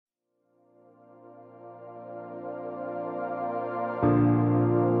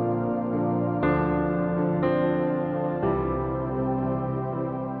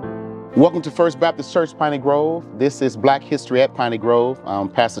Welcome to First Baptist Church, Piney Grove. This is Black History at Piney Grove. I'm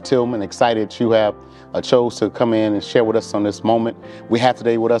Pastor Tillman, excited you have chose to come in and share with us on this moment. We have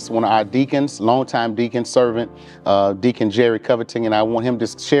today with us one of our deacons, longtime deacon servant, Deacon Jerry Covington, and I want him to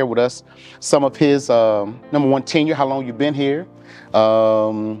share with us some of his, number one, tenure, how long you've been here,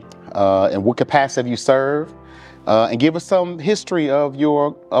 and what capacity have you served, and give us some history of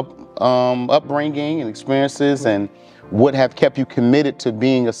your upbringing and experiences and what have kept you committed to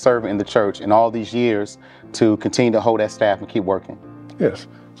being a servant in the church in all these years to continue to hold that staff and keep working. Yes,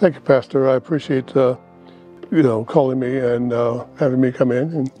 thank you, Pastor. I appreciate calling me and having me come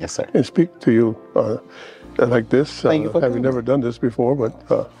in and, yes, sir, and speak to you like this. Thank you for having never done this before,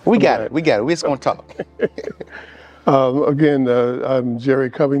 but we got it. We're just gonna talk. Again, I'm Jerry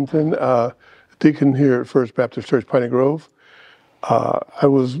Covington, deacon here at First Baptist Church, Piney Grove. I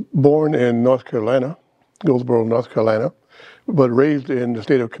was born in North Carolina, Goldsboro, North Carolina, but raised in the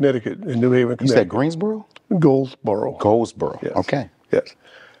state of Connecticut, in New Haven, Connecticut. You said Greensboro? Goldsboro. Goldsboro, yes. Okay. Yes.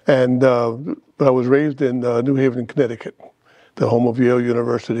 And but I was raised in New Haven, Connecticut, the home of Yale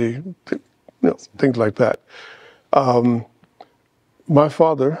University, things like that. My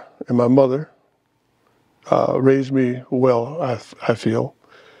father and my mother raised me well, I feel.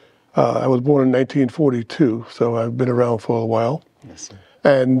 I was born in 1942, so I've been around for a while. Yes, sir.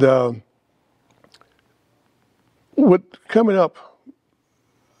 And coming up,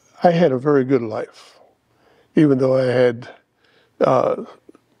 I had a very good life, even though I had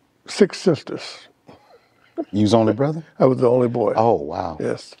 6 sisters. You was only brother? I was the only boy. Oh, wow.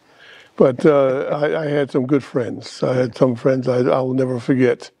 Yes. But I had some good friends. I had some friends I will never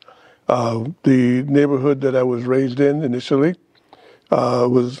forget. The neighborhood that I was raised in initially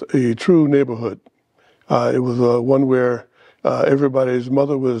was a true neighborhood. It was one where everybody's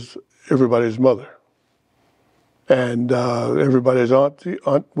mother was everybody's mother. And everybody's aunt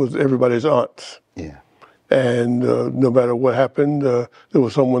was everybody's aunt. Yeah. And no matter what happened, there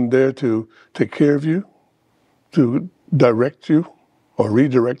was someone there to take care of you, to direct you or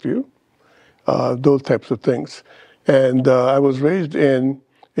redirect you, those types of things. And I was raised in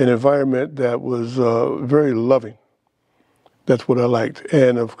an environment that was very loving. That's what I liked.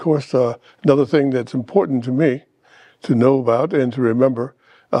 And of course, another thing that's important to me to know about and to remember,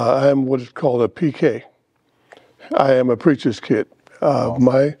 I am what is called a PK. I am a preacher's kid.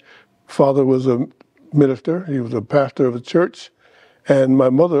 My father was a minister. He was a pastor of a church. And my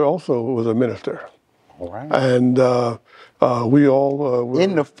mother also was a minister. All right. And we all were...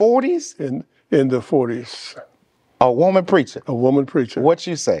 In the 40s? In the 40s. A woman preacher? A woman preacher. What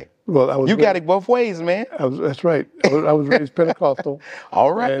you say? Well, I was... You got it both ways, man. That's right. I was raised Pentecostal.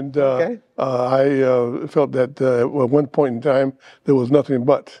 All right. And okay. I felt that at one point in time, there was nothing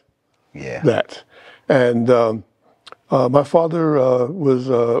but that. And my father was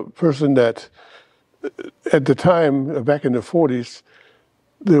a person that, at the time, back in the 40s,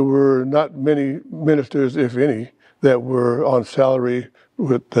 there were not many ministers, if any, that were on salary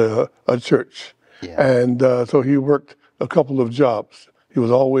with a church. Yeah. And so he worked a couple of jobs. He was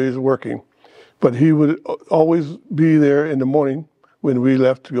always working. But he would always be there in the morning when we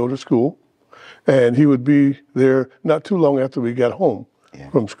left to go to school. And he would be there not too long after we got home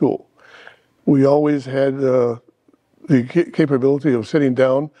from school. We always had the capability of sitting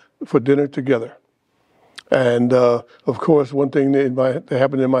down for dinner together. And of course, one thing that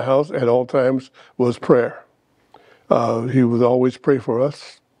happened in my house at all times was prayer. He would always pray for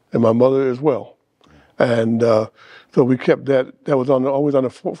us, and my mother as well. And so we kept that was always on the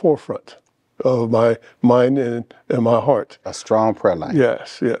forefront of my mind and my heart. A strong prayer life.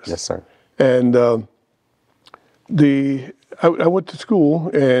 Yes, yes. Yes, sir. And I went to school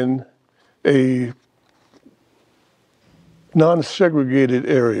in a non-segregated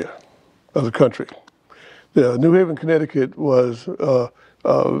area of the country. New Haven, Connecticut was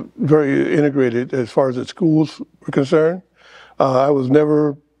very integrated as far as its schools were concerned. I was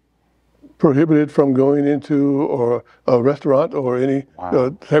never prohibited from going into or a restaurant or any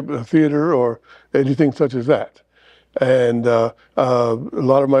type of theater or anything such as that. And a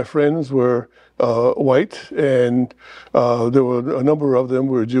lot of my friends were white, and there were a number of them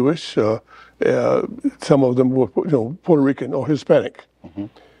were Jewish. Some of them were, Puerto Rican or Hispanic. Mm-hmm.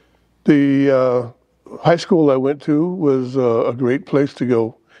 The high school I went to was a great place to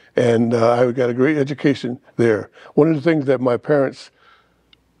go, and I got a great education there. One of the things that my parents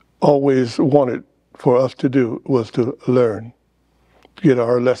always wanted for us to do was to learn, to get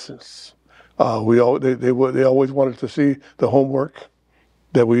our lessons. They always wanted to see the homework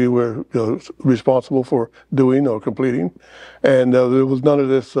that we were responsible for doing or completing. And there was none of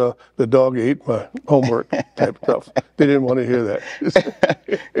this, the dog ate my homework type stuff. They didn't want to hear that.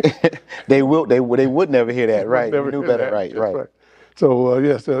 They would never hear that, right? Never You knew hear better, that. right? That's right. So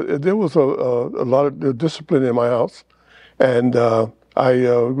yes, there was a lot of discipline in my house, and I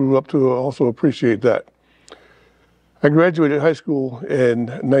grew up to also appreciate that. I graduated high school in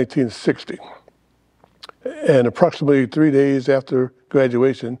 1960, and approximately 3 days after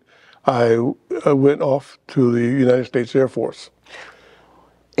graduation, I went off to the United States Air Force.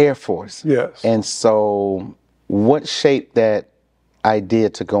 Air Force. Yes. And so, what shaped that idea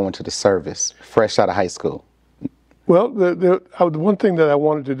to go into the service fresh out of high school? Well, the one thing that I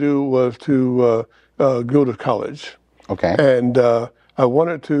wanted to do was to go to college. Okay. And I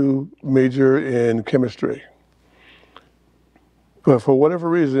wanted to major in chemistry. But for whatever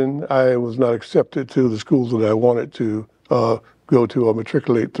reason, I was not accepted to the schools that I wanted to go to or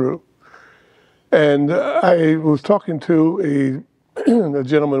matriculate through. And I was talking to a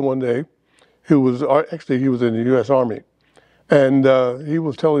gentleman one day who was, actually he was in the U.S. Army. And he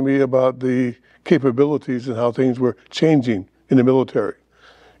was telling me about the capabilities and how things were changing in the military.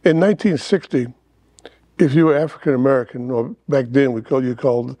 In 1960, if you were African American, or back then you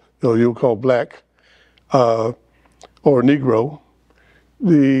were called black or Negro,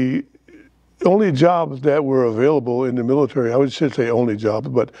 the only jobs that were available in the military, I should say only jobs,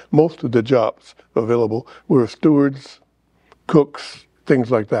 but most of the jobs available were stewards, cooks, things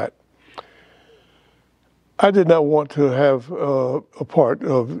like that. I did not want to have a part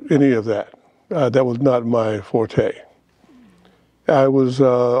of any of that. That was not my forte. I was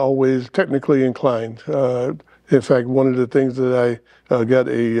always technically inclined. In fact, one of the things that I got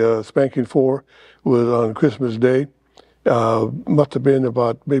a spanking for was on Christmas Day. Must have been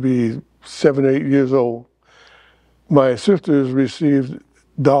about maybe 7 or 8 years old. My sisters received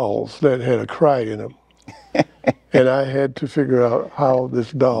dolls that had a cry in them. And I had to figure out how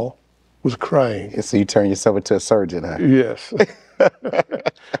this doll was crying. So you turned yourself into a surgeon, huh? Yes.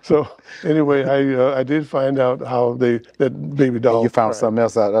 So anyway, I did find out how that baby doll. And you found something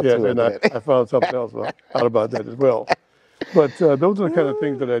else out yes, too. And I found something else out about that as well. But those are the kind of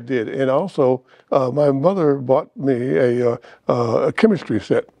things that I did. And also, my mother bought me a chemistry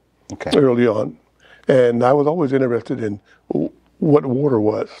set early on. And I was always interested in what water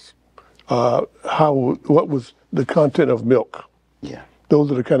was, what was the content of milk. Yeah. Those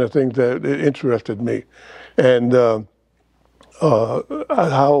are the kind of things that interested me. And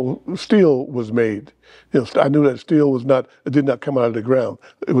how steel was made. I knew that steel did not come out of the ground.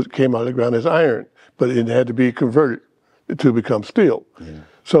 Came out of the ground as iron, but it had to be converted to become steel. Yeah.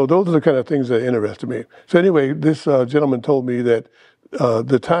 So those are the kind of things that interested me. So anyway, this gentleman told me that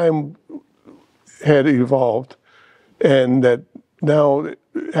the time had evolved and that now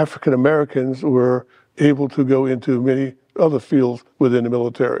African Americans were able to go into many other fields within the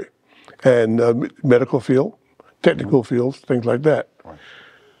military, and medical field, technical fields, things like that. Right.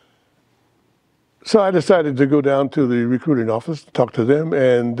 So I decided to go down to the recruiting office, talk to them,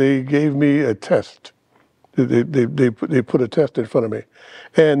 and they gave me a test. They put a test in front of me,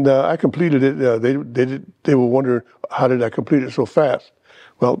 and I completed it. They were wondering, how did I complete it so fast?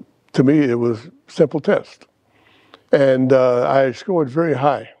 Well, to me, it was a simple test, and I scored very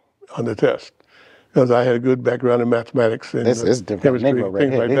high on the test because I had a good background in mathematics and chemistry,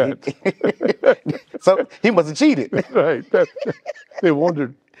 things like that. So he must have cheated. Right. They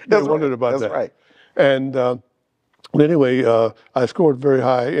wondered. They wondered about that. That's right. And anyway, I scored very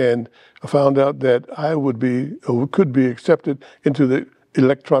high, and I found out that I could be accepted into the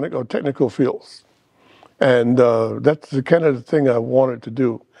electronic or technical fields. And that's the kind of thing I wanted to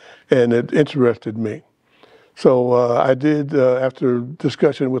do, and it interested me. So I did, after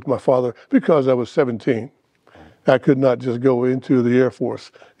discussion with my father, because I was 17, I could not just go into the Air Force.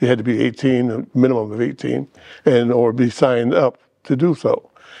 You had to be 18, a minimum of 18, or be signed up to do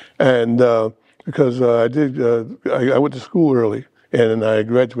so. And because I went to school early, and I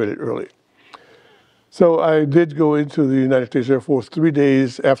graduated early. So I did go into the United States Air Force 3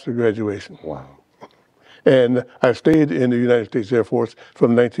 days after graduation. Wow. And I stayed in the United States Air Force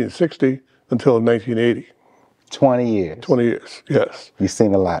from 1960 until 1980. 20 years. 20 years, yes. You've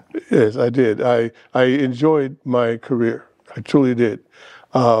seen a lot. Yes, I did. I enjoyed my career. I truly did.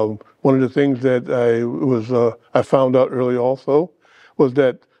 One of the things that I found out early also was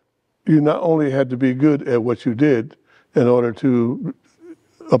that you not only had to be good at what you did in order to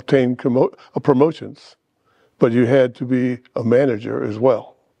obtain promotions, but you had to be a manager as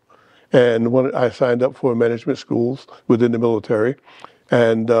well. And when I signed up for management schools within the military,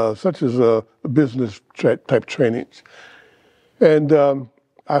 and such as business type trainings. And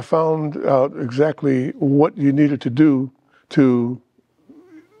I found out exactly what you needed to do to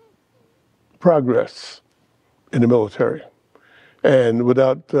progress in the military. And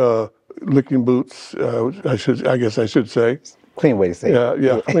without licking boots, I guess I should say. Clean way to say Yeah, it.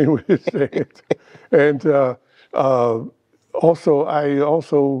 yeah, clean way to say it. And also,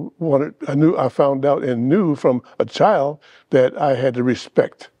 I found out and knew from a child that I had to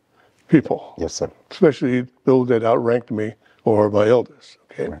respect people. Yes, sir. Especially those that outranked me or my elders.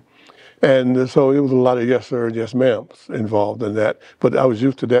 Okay. Right. And so it was a lot of yes sir and yes ma'ams involved in that. But I was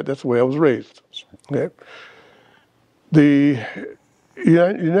used to that. That's the way I was raised. Okay. The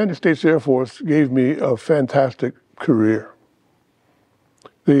United States Air Force gave me a fantastic career.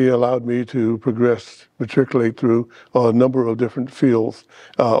 They allowed me to progress, matriculate through a number of different fields,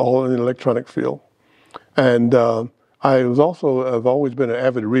 all in the electronic field. And I've always been an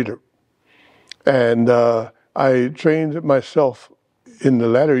avid reader. And I trained myself in the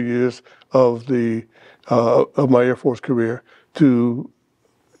latter years of my Air Force career to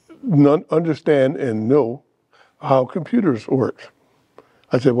understand and know how computers work.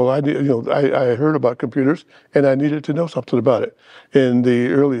 I said, well, I heard about computers and I needed to know something about it. In the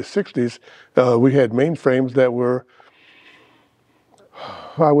early 60s, we had mainframes that were,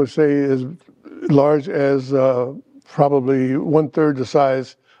 I would say, as large as probably 1/3 the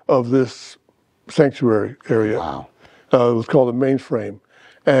size of this sanctuary area. Wow. It was called a mainframe.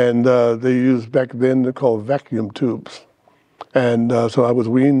 And they used back then, they're called vacuum tubes. And so I was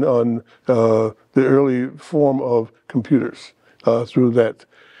weaned on the early form of computers through that.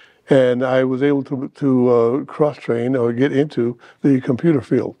 And I was able to cross-train or get into the computer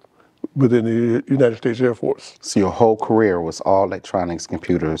field within the United States Air Force. So your whole career was all electronics,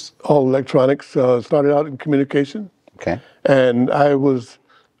 computers? All electronics. Started out in communication. Okay. And I was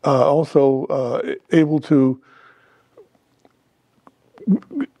also able to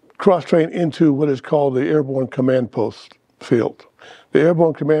cross-train into what is called the Airborne Command Post field. The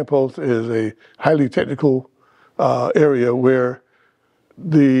Airborne Command Post is a highly technical area where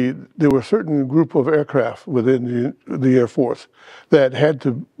there were a certain group of aircraft within the Air Force that had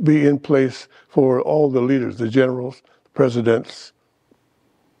to be in place for all the leaders, the generals, the presidents,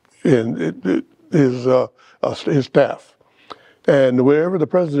 and his staff. And wherever the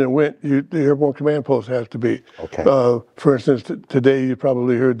president went, the Airborne Command Post has to be. Okay. For instance, today you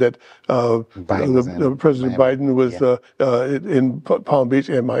probably heard that President Biden was in Palm Beach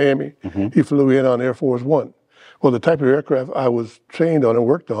and Miami. Mm-hmm. He flew in on Air Force One. Well, the type of aircraft I was trained on and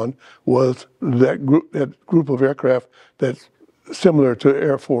worked on was that group of aircraft that's similar to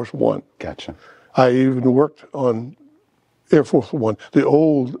Air Force One. Gotcha. I even worked on Air Force One, the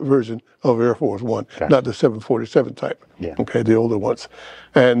old version of Air Force One, gotcha. Not the 747 type. Yeah. Okay, the older ones.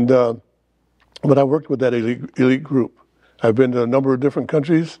 And but I worked with that elite group. I've been to a number of different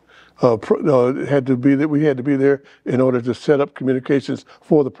countries. We had to be there in order to set up communications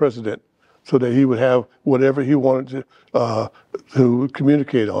for the president, so that he would have whatever he wanted to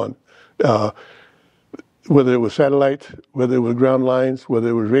communicate on, whether it was satellite, whether it was ground lines, whether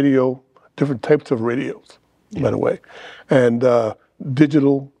it was radio, different types of radios. By the way, and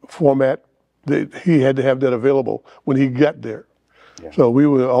digital format, he had to have that available when he got there. Yeah. So we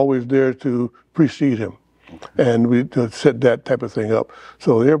were always there to precede him, and we set that type of thing up.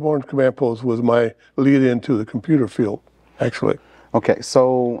 So the Airborne Command Post was my lead into the computer field, actually. Okay,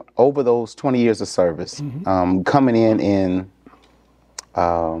 so over those 20 years of service, mm-hmm. Coming in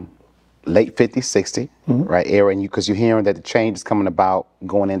late 50s, 60, mm-hmm. right, era, and because you're hearing that the change is coming about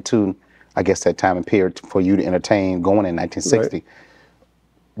going into, I guess, that time and period for you to entertain going in 1960. Right.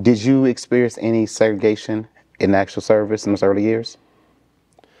 Did you experience any segregation in actual service in those early years?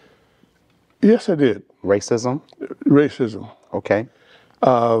 Yes, I did. Racism? Racism. Okay.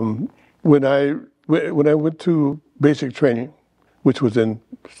 When I went to basic training, which was in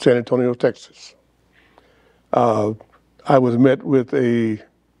San Antonio, Texas, I was met with for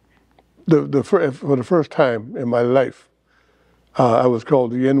the first time in my life, I was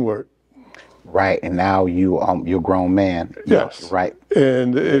called the N-word. Right, and now you're a grown man. Yes. Right.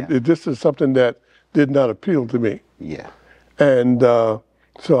 And this is something that did not appeal to me. Yeah. And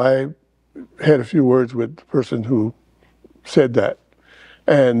so I had a few words with the person who said that,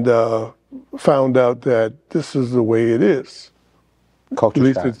 and found out that this is the way it is. Culture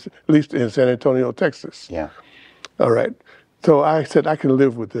at least in San Antonio, Texas. Yeah. All right. So I said I can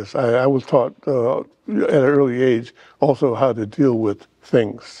live with this. I was taught at an early age also how to deal with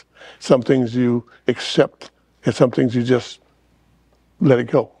things. Some things you accept, and some things you just let it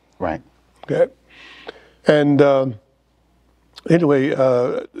go. Right. Okay. And anyway,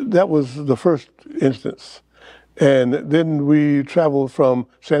 that was the first instance. And then we traveled from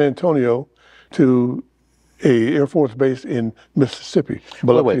San Antonio to a Air Force base in Mississippi,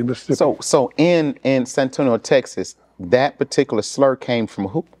 Biloxi, Mississippi. So in San Antonio, Texas, that particular slur came from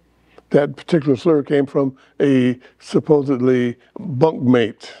who? That particular slur came from a supposedly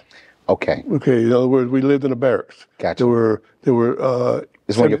bunkmate. Okay. Okay, in other words, we lived in a barracks. Gotcha. There were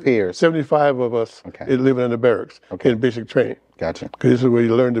It's one of your peers. 75 of us living in the barracks in basic training. Gotcha. Because this is where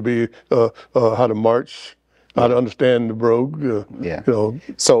you learn to be how to march, how to understand the brogue. Yeah. You know,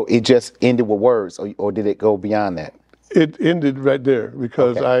 So it just ended with words, or did it go beyond that? it ended right there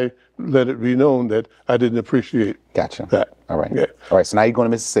because I let it be known that I didn't appreciate Gotcha. that. All right. Yeah. All right. So now you're going to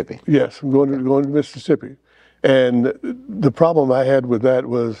Mississippi. Yes, I'm going to Mississippi. And the problem I had with that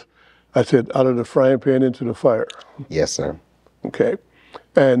was I said, out of the frying pan into the fire. Yes, sir. Okay.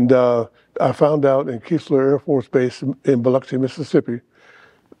 And I found out in Keesler Air Force Base in Biloxi, Mississippi,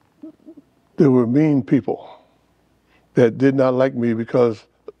 there were mean people that did not like me because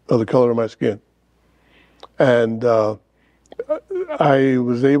of the color of my skin. And I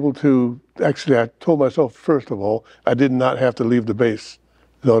was able to, actually, I told myself, first of all, I did not have to leave the base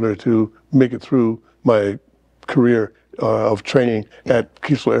in order to make it through my career of training at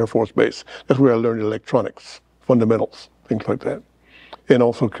Keesler Air Force Base. That's where I learned electronics, fundamentals, things like that. And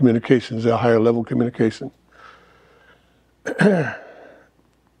also communications, a higher level communication. I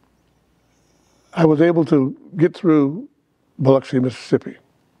was able to get through Biloxi, Mississippi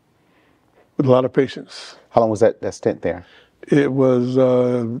with a lot of patience. How long was that stint there? It was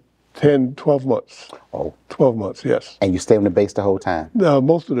 10, 12 months. Oh. 12 months, yes. And you stayed on the base the whole time?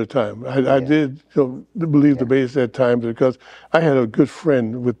 Most of the time. I did believe the base at times because I had a good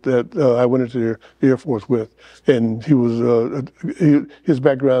friend with that I went into the Air Force with, and he was, his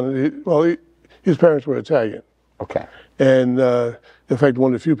background, his parents were Italian. Okay. And in fact,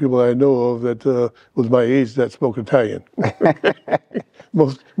 one of the few people I know of that was my age that spoke Italian.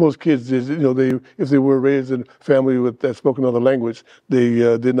 Most kids, if they were raised in a family that spoke another language,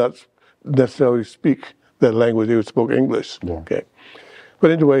 they did not necessarily speak that language. They would spoke English. Yeah. Okay.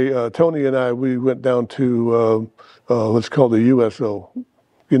 But anyway, Tony and I, we went down to what's called the USO,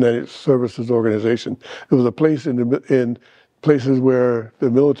 United Services Organization. It was a place in places where the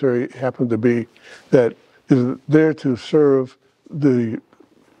military happened to be that is there to serve the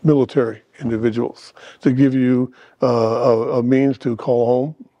military individuals, to give you a means to call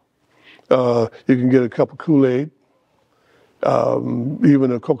home. You can get a cup of Kool-Aid,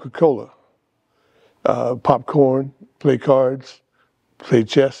 even a Coca-Cola, popcorn, play cards, play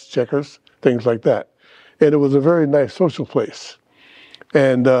chess, checkers, things like that. And it was a very nice social place.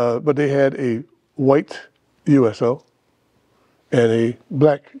 And but they had a white USO and a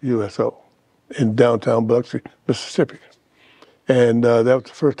black USO in downtown Biloxi, Mississippi. And that was the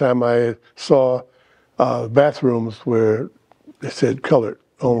first time I saw bathrooms where they said colored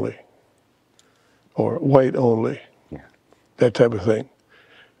only or white only, that type of thing.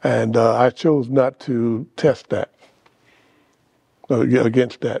 And I chose not to test that,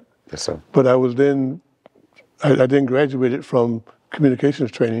 against that. Yes, sir. But I was then, I then graduated from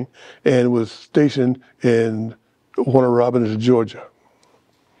communications training and was stationed in Warner Robins, Georgia.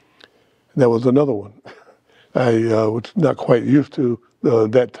 That was another one. I was not quite used to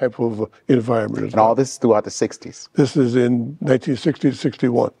that type of environment. And all this throughout the 60s? This is in 1960 to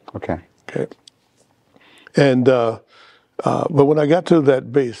 61. Okay. Okay. And, but when I got to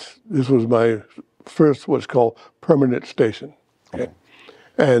that base, this was my first what's called permanent station. Okay.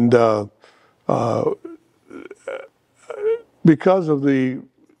 And because of the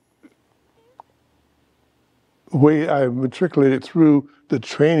way I matriculated through the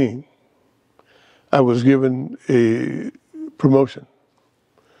training, I was given a promotion.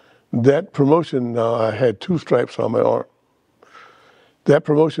 That promotion, I had 2 stripes on my arm. That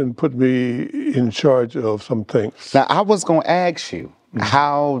promotion put me in charge of some things. Now, I was going to ask you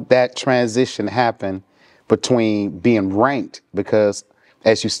how that transition happened between being ranked, because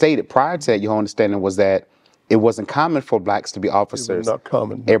as you stated prior to that, your understanding was that it wasn't common for blacks to be officers. It was not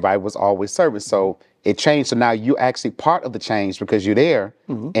common. Everybody was always serving. So it changed. So now you're actually part of the change because you're there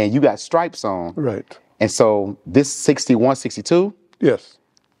and you got stripes on. Right. And so this 61, 62? Yes.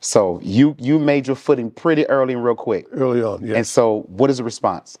 So you made your footing pretty early and real quick. Early on, yes. And so what is the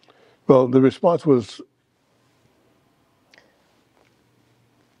response? Well, the response was,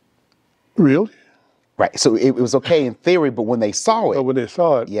 really? Right. So it was okay in theory, but when they saw it. But when they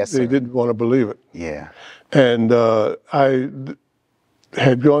saw it, Yes, they sir. didn't want to believe it. Yeah. And I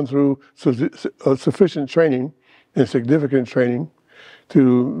had gone through sufficient training and significant training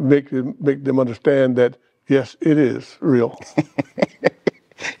to make them understand that, yes, it is real.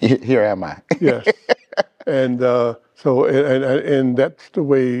 Here am I. Yes. And and that's the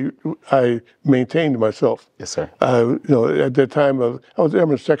way I maintained myself. Yes, sir. At that time, I was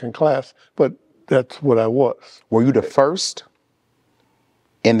airman second class, but that's what I was. Were you the first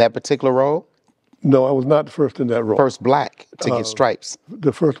in that particular role? No, I was not the first in that role. First black to get stripes?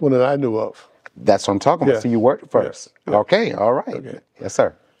 The first one that I knew of. That's what I'm talking about. Yes. So you worked first. Yes. Okay, all right. Okay. Yes,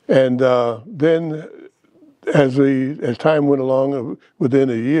 sir. And then as time went along, within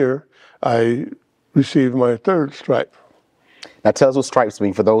a year, I received my third stripe. Now tell us what stripes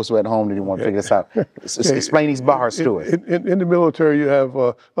mean for those who are at home that didn't want to figure this out. Explain these bars to us. In the military, you have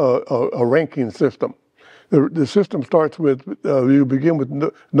a ranking system. The system starts with, you begin with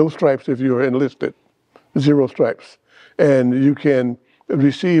no stripes if you're enlisted, 0 stripes. And you can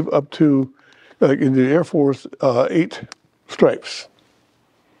receive up to, like in the Air Force, 8 stripes.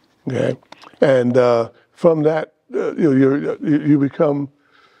 Okay? And from that, you become,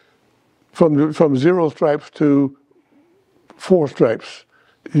 from 0 stripes to 4 stripes,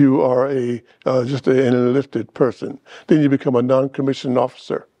 you are just an enlisted person. Then you become a non-commissioned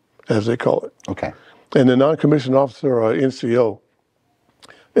officer, as they call it. Okay. And the non-commissioned officer, or NCO,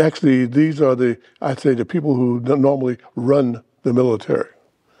 actually, these are I'd say the people who normally run the military.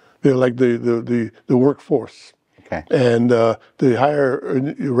 They're like the workforce. Okay. And the higher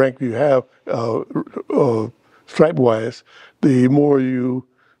rank you have, stripe-wise, the more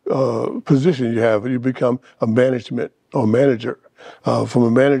position you have, you become a management or manager. From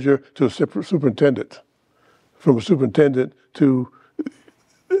a manager to a superintendent. From a superintendent to,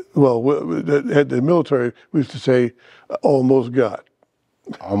 at the military, we used to say, almost God.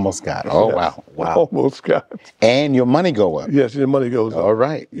 Almost got. Oh, yes. Wow. Wow. Almost God. And your money go up. Yes, your money goes up. All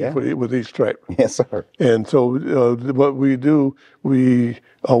right. Yeah. With each stripe. Yes, sir. And so what we do, we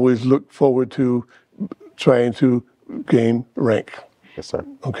always look forward to trying to gain rank. Yes, sir.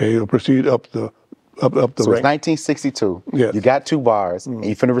 Okay, or proceed up the rank. So it's 1962. Yes. You got 2 bars, and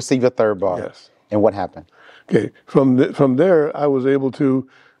you're finna receive your 3rd bar. Yes. And what happened? Okay. From there, I was able to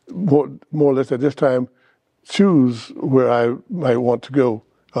more or less at this time choose where I might want to go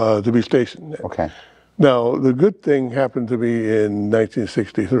to be stationed. Okay. Now, the good thing happened to me in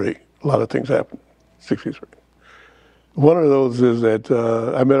 1963. A lot of things happened in 63. One of those is that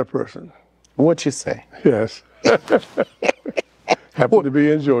I met a person. What'd you say? Yes. Happened to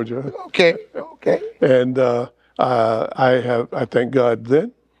be in Georgia. Okay. Okay. And I thank God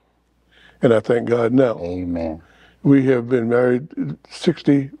then, and I thank God now. Amen. We have been married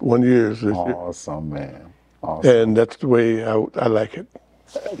 61 years this year. Awesome, man. Awesome. And that's the way I like it.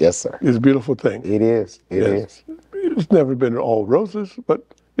 Yes, sir. It's a beautiful thing. It is. It is. It's never been all roses, but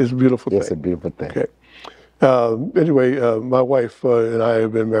it's a beautiful thing. It's a beautiful thing. Okay. Anyway, my wife and I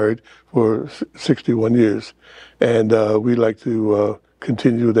have been married for 61 years, and we like to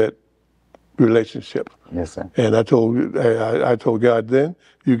continue that relationship. Yes, sir. And I told God then,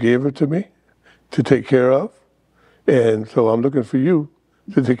 you gave her to me to take care of, and so I'm looking for you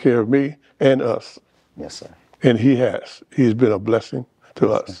to take care of me and us. Yes, sir. And he has. He's been a blessing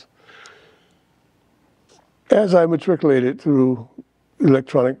to us. As I matriculated through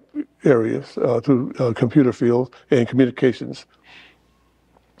electronic areas, through computer fields and communications,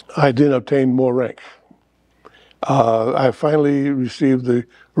 I then obtained more rank. I finally received the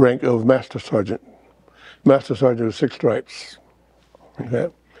rank of Master Sergeant. Master Sergeant with 6 stripes. Okay?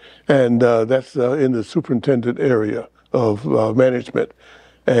 And that's in the superintendent area of management.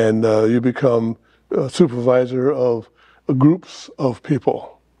 And you become a supervisor of groups of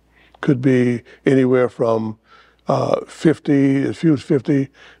people. Could be anywhere from 50, as few as 50,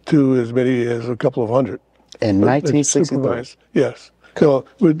 to as many as a couple of hundred. In 1963? Yes. So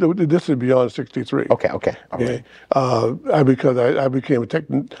this is beyond 63. Okay, okay. Okay. Because I became a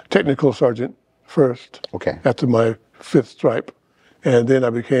technical sergeant first. Okay. After my 5th stripe. And then I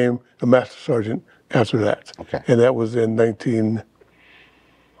became a master sergeant after that. Okay. And that was in I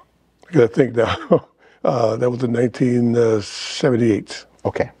gotta think now. That was in 1978.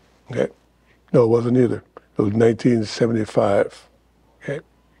 Okay. Okay. No, it wasn't either. It was 1975. Okay.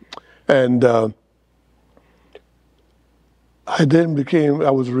 And I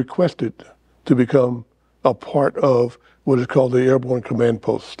was requested to become a part of what is called the Airborne Command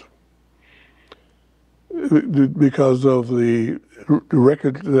Post. Because of the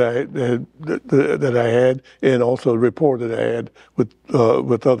record that I had, and also the rapport that I had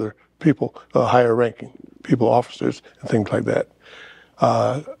with other people, higher ranking people, officers, and things like that.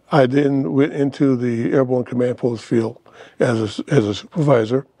 I then went into the Airborne Command Post field as a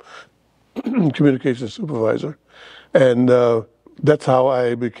supervisor, communications supervisor, and that's how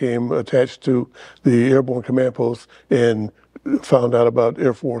I became attached to the Airborne Command Post and found out about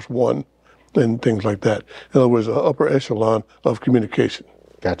Air Force One and things like that. In other words, an upper echelon of communication.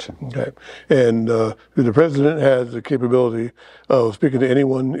 Gotcha. Okay, and the president has the capability of speaking to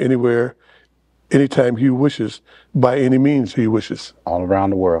anyone, anywhere, anytime he wishes, by any means he wishes. All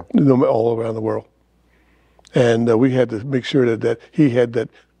around the world. All around the world. And we had to make sure that he had that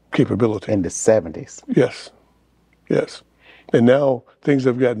capability. In the 70s. Yes, yes. And now things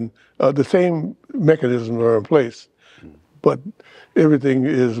have gotten, the same mechanisms are in place, but everything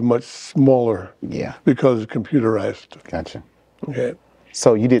is much smaller. Yeah. Because it's computerized. Gotcha. Okay.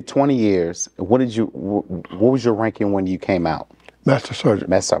 So you did 20 years. What was your ranking when you came out? Master Sergeant.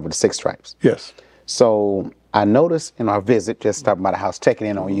 Master Sergeant with the 6 stripes. Yes. So I noticed in our visit, just stopping by the house, checking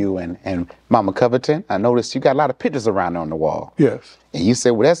in on you and Mama Covington, I noticed you got a lot of pictures around there on the wall. Yes. And you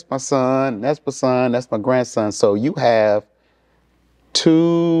said, well, that's my son, that's my son, that's my grandson. So you have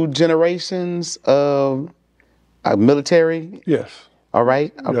 2 generations of military. Yes. All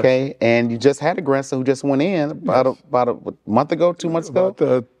right. Okay. Yes. And you just had a grandson who just went in about a month ago, 2 months ago?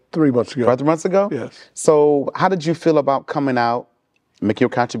 About 3 months ago. About 3 months ago? Yes. So how did you feel about coming out, making your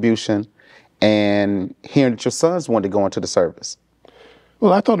contribution, and hearing that your sons wanted to go into the service?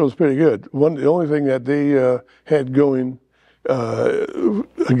 Well, I thought it was pretty good. The only thing that they had going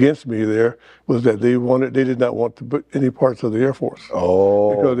against me there was that they did not want to put any parts of the Air Force.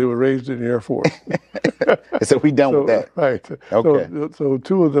 Oh. Because they were raised in the Air Force. So we done with that. Right. Okay. So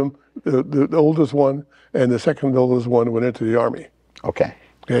 2 of them, the oldest one and the second oldest one went into the Army. Okay.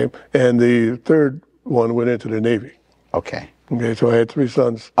 Okay. And the third one went into the Navy. Okay. Okay. So I had 3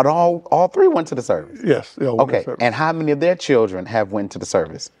 sons. And all 3 went to the service? Yes. Okay. And how many of their children have went to the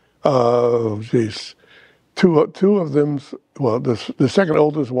service? Geez. Two of them, well, the second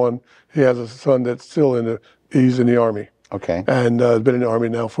oldest one, he has a son that's still he's in the Army. Okay. And been in the Army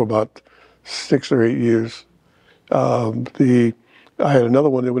now for about 6 or 8 years. I had another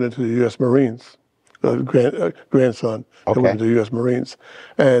one that went into the U.S. Marines, grandson that went into the U.S. Marines.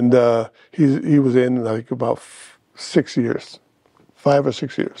 And he was in like about 6 years, 5 or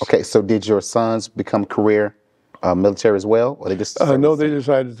 6 years. Okay, so did your sons become career military as well, or they just? No, they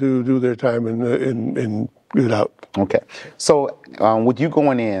decided to do their time and get out. Okay, so with you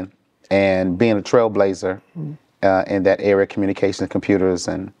going in and being a trailblazer in that area, communications, computers,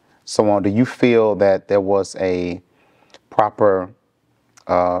 and so on, do you feel that there was a proper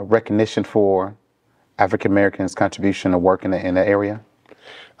recognition for African Americans' contribution to work in the area?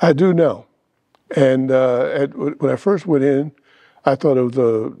 I do now, and when I first went in, I thought it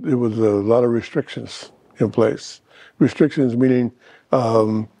was a lot of restrictions in place. Restrictions meaning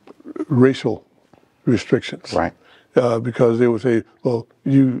racial restrictions, right? Because they would say, "Well,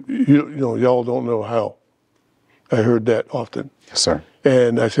 you know, y'all don't know how." I heard that often. Yes, sir.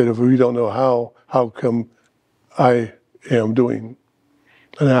 And I said, if we don't know how come I am doing,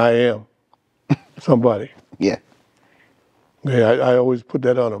 and I am somebody? Yeah. Yeah, I always put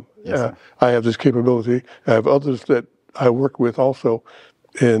that on them. Yes, I have this capability. I have others that I work with also,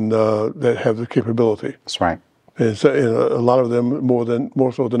 and that have the capability. That's right. And so, and a lot of them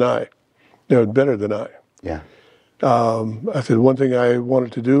more so than I. They're better than I. Yeah. I said one thing I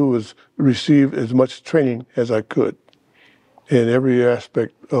wanted to do was receive as much training as I could in every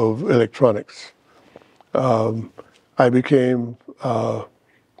aspect of electronics. I became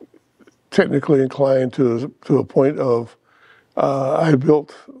technically inclined to a point of I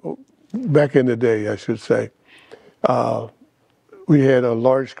built, back in the day, I should say, we had a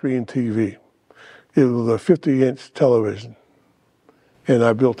large screen TV. It was a 50-inch television, and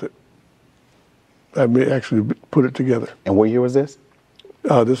I built it. I actually put it together. And what year was this?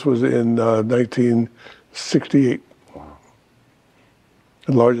 This was in 1968. Wow.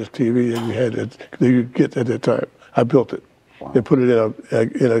 The largest TV that you could get at that time. I built it. Wow. And put it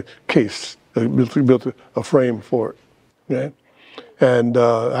in a case. I built a frame for it. Okay? And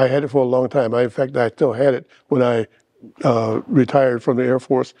I had it for a long time. In fact, I still had it when I retired from the Air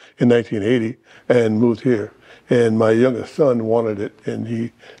Force in 1980 and moved here. And my youngest son wanted it, and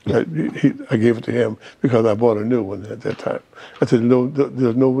I gave it to him because I bought a new one at that time. I said, no,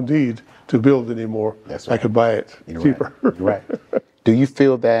 there's no need to build anymore. That's right. I could buy it cheaper. Right. Right. Do you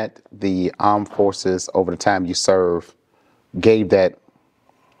feel that the armed forces over the time you served gave that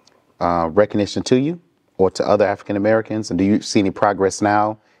recognition to you or to other African Americans? And do you see any progress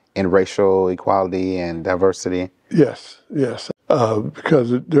now in racial equality and diversity? Yes, yes.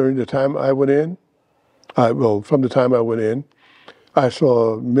 Because during the time I went in, from the time I went in, I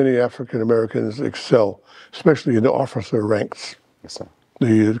saw many African Americans excel, especially in the officer ranks. Yes, sir.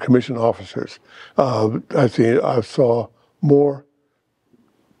 The commissioned officers. I saw more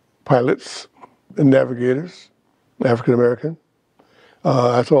pilots and navigators, African American.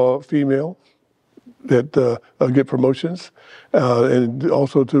 I saw female that get promotions and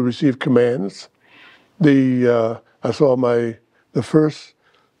also to receive commands. I saw the first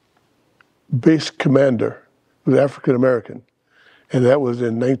base commander was African American, and that was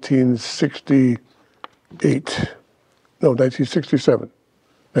in 1968. No, 1967.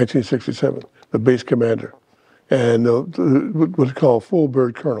 1967, the base commander, and what was called full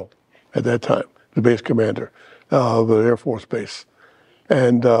bird colonel at that time, the base commander of the Air Force Base.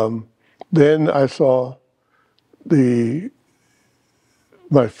 And then I saw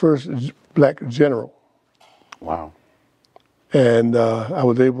my first black general. Wow. And I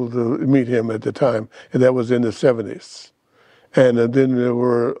was able to meet him at the time, and that was in the 70s. And then there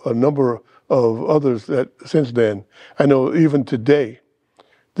were a number of others that since then. I know even today,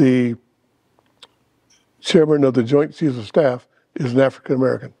 the chairman of the Joint Chiefs of Staff is an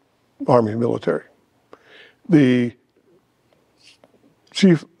African-American, Army military. The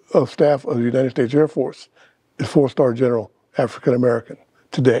Chief of Staff of the United States Air Force is four-star general, African-American,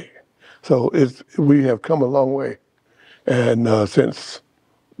 today. So we have come a long way, and since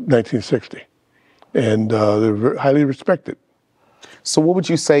 1960, and they're highly respected. So what would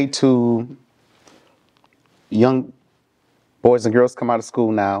you say to young boys and girls come out of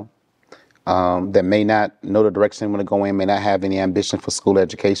school now that may not know the direction they want to go in, may not have any ambition for school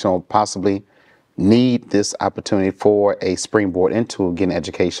education, or possibly need this opportunity for a springboard into getting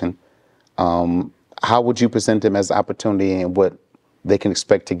education? How would you present them as opportunity and what they can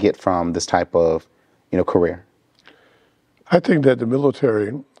expect to get from this type of, career? I think that the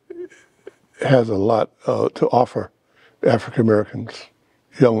military has a lot to offer African Americans,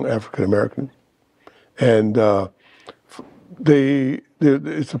 young African Americans, and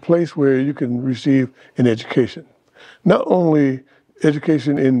it's a place where you can receive an education, not only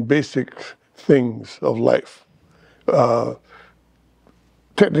education in basic things of life,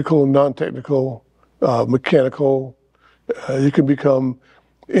 technical, non-technical, mechanical. You can become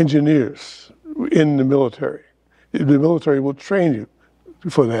engineers in the military. The military will train you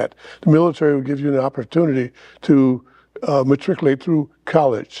for that. The military will give you an opportunity to matriculate through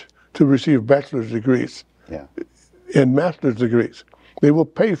college to receive bachelor's degrees and master's degrees. They will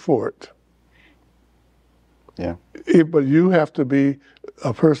pay for it. Yeah. But you have to be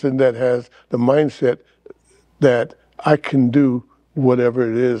a person that has the mindset that I can do whatever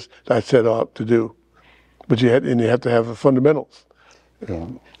it is that I set out to do. But you have to have the fundamentals. Yeah.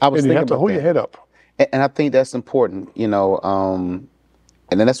 I was and you thinking have to about hold that. your head up. And I think that's important, and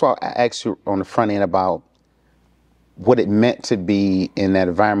then that's why I asked you on the front end about what it meant to be in that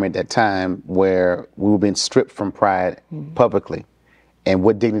environment at that time where we were being stripped from pride publicly, and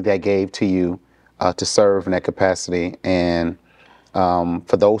what dignity that gave to you to serve in that capacity. And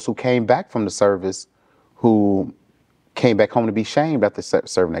for those who came back from the service, who came back home to be shamed after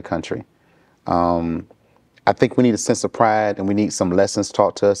serving that country. I think we need a sense of pride, and we need some lessons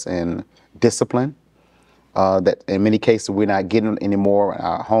taught to us in discipline that in many cases we're not getting anymore.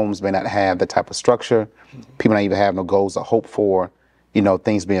 Our homes may not have the type of structure. People not even have no goals or hope for,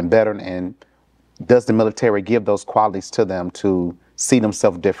 things being better. And does the military give those qualities to them to see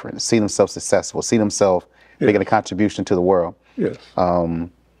themselves different, see themselves successful, see themselves making a contribution to the world? Yes.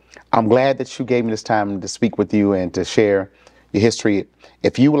 I'm glad that you gave me this time to speak with you and to share your history.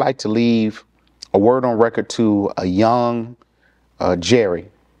 If you would like to leave a word on record to a young Jerry,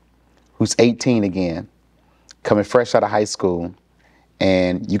 who's 18 again, coming fresh out of high school,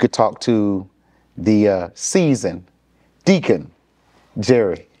 and you could talk to the seasoned Deacon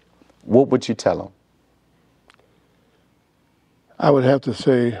Jerry, what would you tell him? I would have to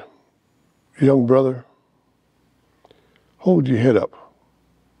say, young brother, hold your head up.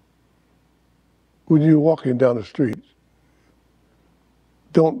 When you're walking down the street,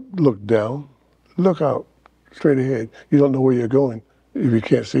 don't look down, look out, straight ahead. You don't know where you're going if you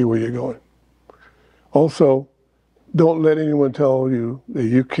can't see where you're going. Also, don't let anyone tell you that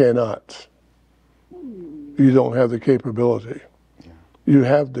you cannot. You don't have the capability. Yeah. You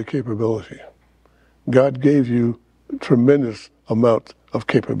have the capability. God gave you a tremendous amount of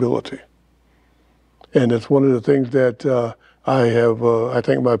capability. And it's one of the things that I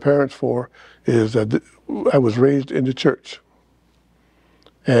thank my parents for, is that I was raised in the church.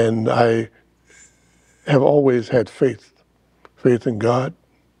 And I have always had faith in God.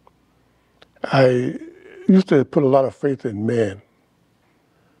 I used to put a lot of faith in man,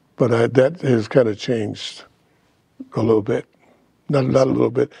 but that has kind of changed a little bit. Not a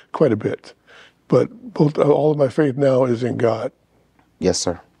little bit, quite a bit. But all of my faith now is in God. Yes,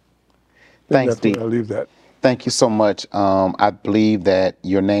 sir. Thanks, Deacon. I'll leave that. Thank you so much. I believe that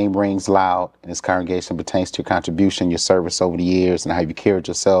your name rings loud in this congregation pertains to your contribution, your service over the years, and how you carried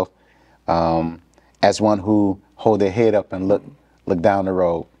yourself as one who hold their head up and look down the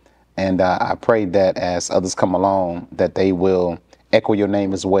road. And I pray that as others come along, that they will echo your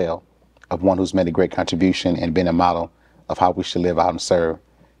name as well, of one who's made a great contribution and been a model of how we should live out and serve.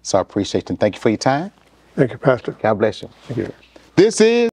 So I appreciate it, and thank you for your time. Thank you, Pastor. God bless you. Thank you. This is